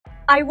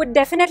I would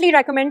definitely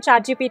recommend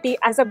ChatGPT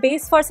as a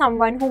base for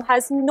someone who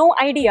has no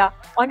idea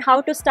on how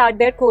to start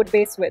their code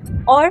base with.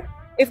 Or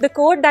if the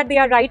code that they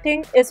are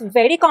writing is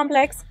very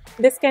complex,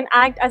 this can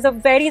act as a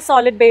very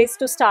solid base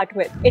to start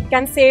with. It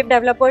can save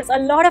developers a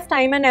lot of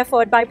time and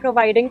effort by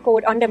providing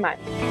code on demand.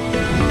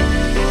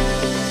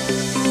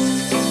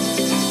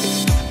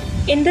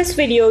 In this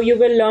video, you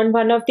will learn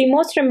one of the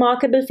most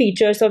remarkable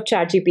features of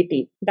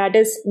ChatGPT, that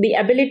is the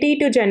ability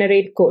to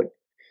generate code.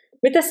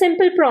 With a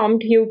simple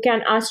prompt, you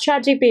can ask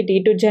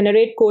ChatGPT to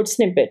generate code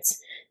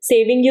snippets,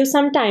 saving you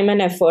some time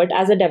and effort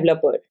as a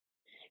developer.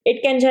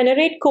 It can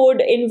generate code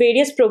in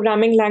various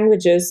programming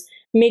languages,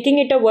 making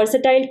it a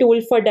versatile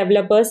tool for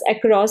developers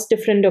across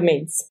different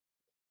domains.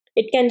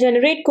 It can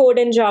generate code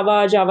in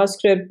Java,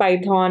 JavaScript,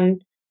 Python.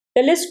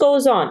 The list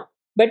goes on.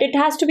 But it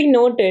has to be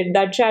noted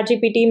that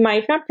ChatGPT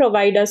might not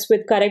provide us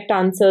with correct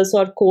answers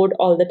or code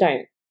all the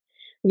time.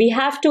 We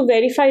have to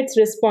verify its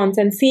response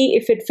and see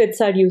if it fits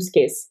our use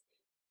case.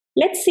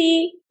 Let's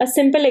see a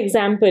simple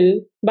example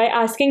by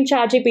asking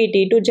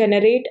ChatGPT to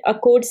generate a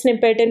code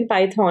snippet in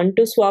Python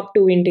to swap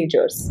two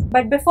integers.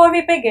 But before we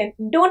begin,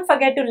 don't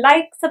forget to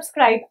like,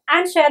 subscribe,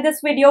 and share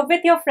this video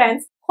with your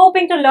friends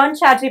hoping to learn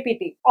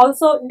ChatGPT.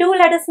 Also, do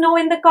let us know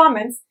in the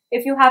comments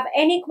if you have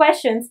any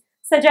questions,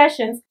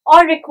 suggestions,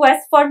 or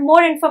requests for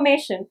more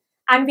information,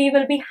 and we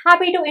will be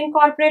happy to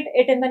incorporate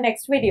it in the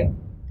next video.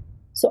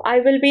 So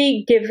I will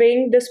be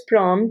giving this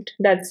prompt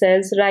that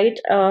says write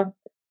a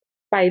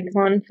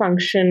Python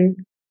function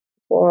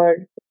for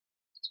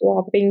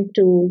swapping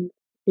two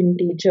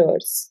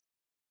integers.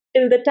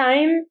 Till the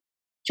time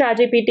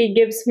ChatGPT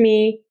gives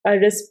me a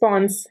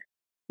response,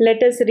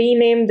 let us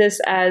rename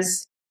this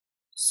as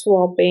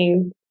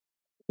swapping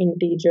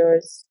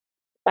integers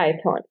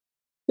Python.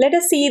 Let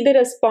us see the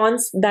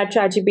response that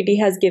ChatGPT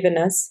has given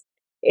us.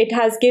 It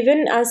has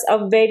given us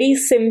a very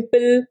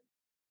simple,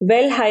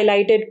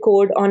 well-highlighted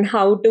code on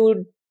how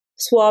to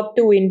swap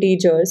two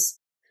integers.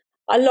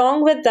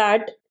 Along with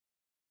that,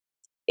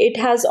 it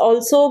has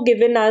also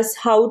given us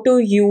how to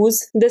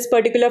use this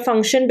particular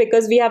function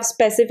because we have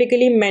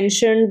specifically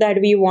mentioned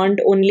that we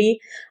want only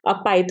a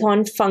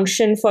Python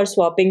function for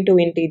swapping two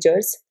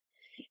integers.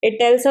 It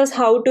tells us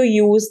how to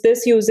use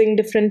this using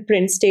different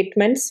print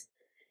statements.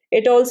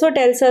 It also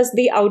tells us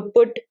the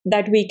output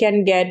that we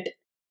can get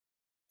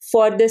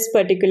for this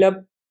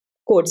particular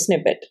code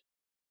snippet.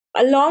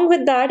 Along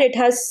with that, it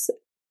has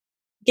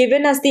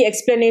given us the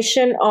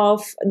explanation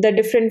of the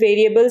different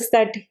variables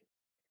that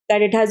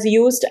it has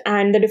used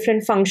and the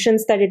different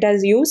functions that it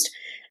has used.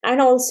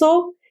 And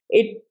also,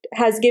 it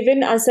has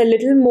given us a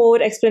little more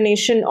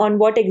explanation on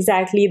what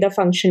exactly the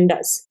function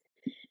does.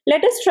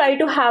 Let us try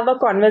to have a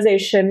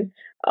conversation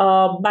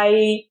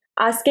by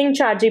asking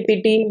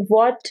ChatGPT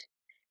what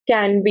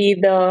can be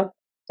the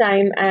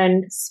time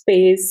and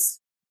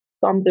space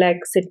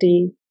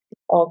complexity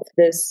of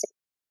this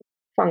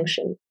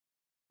function.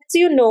 As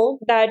you know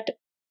that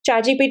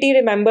ChatGPT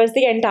remembers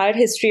the entire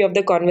history of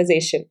the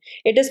conversation.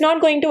 It is not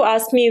going to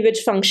ask me which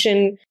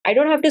function. I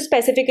don't have to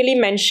specifically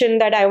mention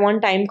that I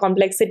want time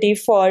complexity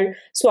for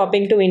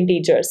swapping two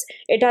integers.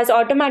 It has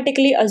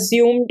automatically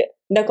assumed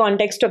the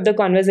context of the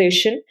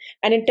conversation,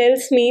 and it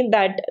tells me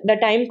that the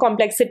time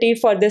complexity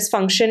for this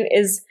function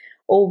is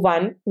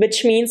O1,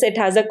 which means it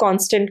has a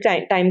constant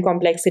time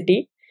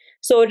complexity.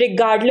 So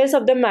regardless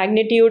of the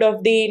magnitude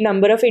of the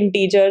number of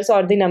integers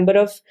or the number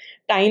of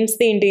times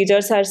the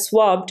integers are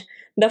swapped,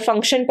 the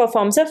function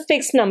performs a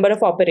fixed number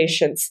of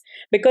operations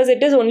because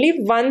it is only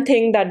one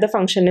thing that the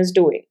function is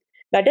doing,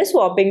 that is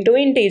swapping two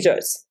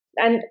integers.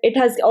 And it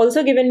has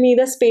also given me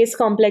the space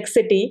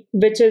complexity,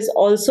 which is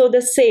also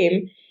the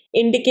same,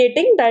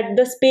 indicating that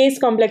the space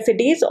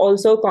complexity is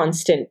also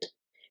constant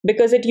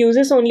because it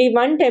uses only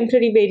one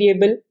temporary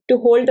variable to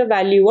hold the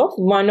value of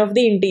one of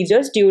the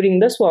integers during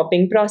the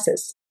swapping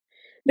process.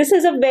 This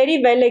is a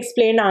very well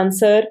explained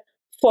answer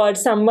for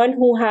someone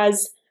who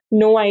has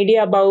no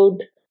idea about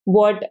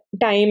what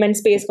time and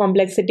space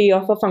complexity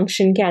of a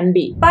function can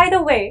be. By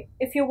the way,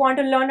 if you want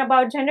to learn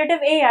about generative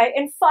AI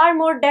in far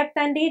more depth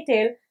and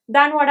detail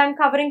than what I'm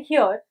covering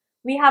here,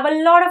 we have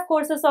a lot of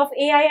courses of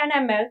AI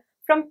and ML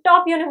from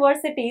top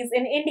universities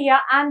in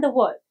India and the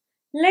world.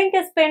 Link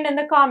is pinned in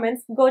the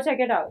comments. Go check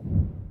it out.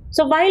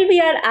 So while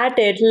we are at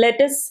it, let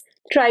us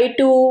try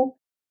to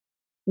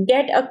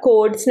get a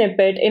code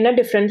snippet in a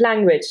different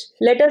language.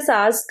 Let us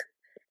ask,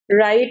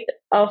 write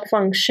a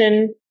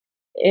function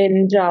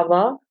in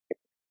Java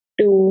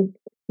to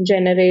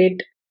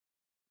generate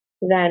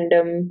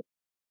random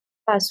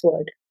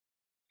password.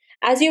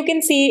 As you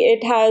can see,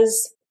 it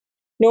has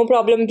no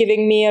problem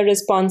giving me a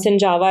response in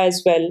Java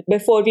as well.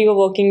 Before we were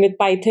working with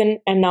Python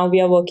and now we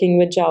are working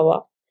with Java.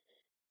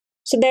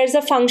 So there's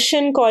a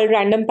function called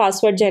random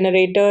password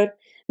generator.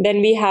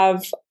 Then we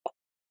have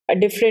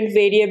different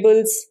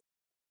variables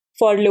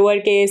for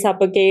lowercase,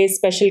 uppercase,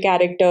 special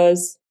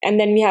characters, and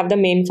then we have the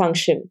main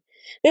function.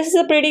 This is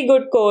a pretty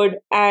good code,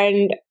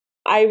 and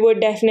I would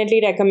definitely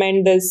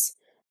recommend this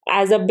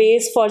as a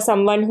base for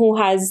someone who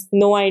has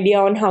no idea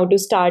on how to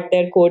start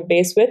their code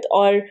base with,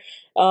 or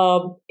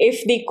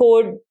if the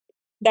code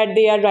that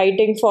they are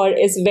writing for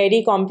is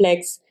very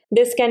complex,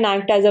 this can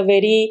act as a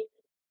very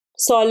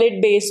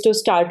solid base to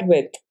start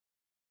with.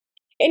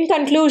 In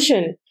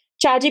conclusion,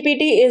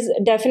 ChatGPT is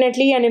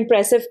definitely an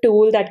impressive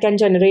tool that can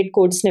generate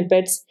code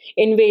snippets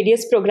in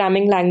various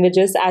programming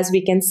languages, as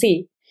we can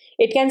see.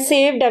 It can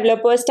save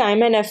developers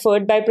time and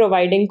effort by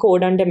providing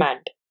code on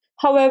demand.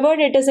 However,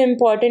 it is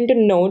important to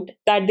note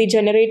that the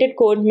generated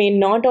code may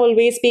not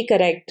always be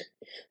correct.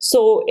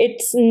 So,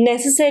 it's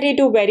necessary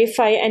to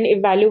verify and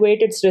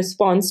evaluate its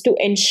response to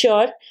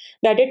ensure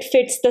that it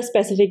fits the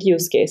specific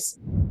use case.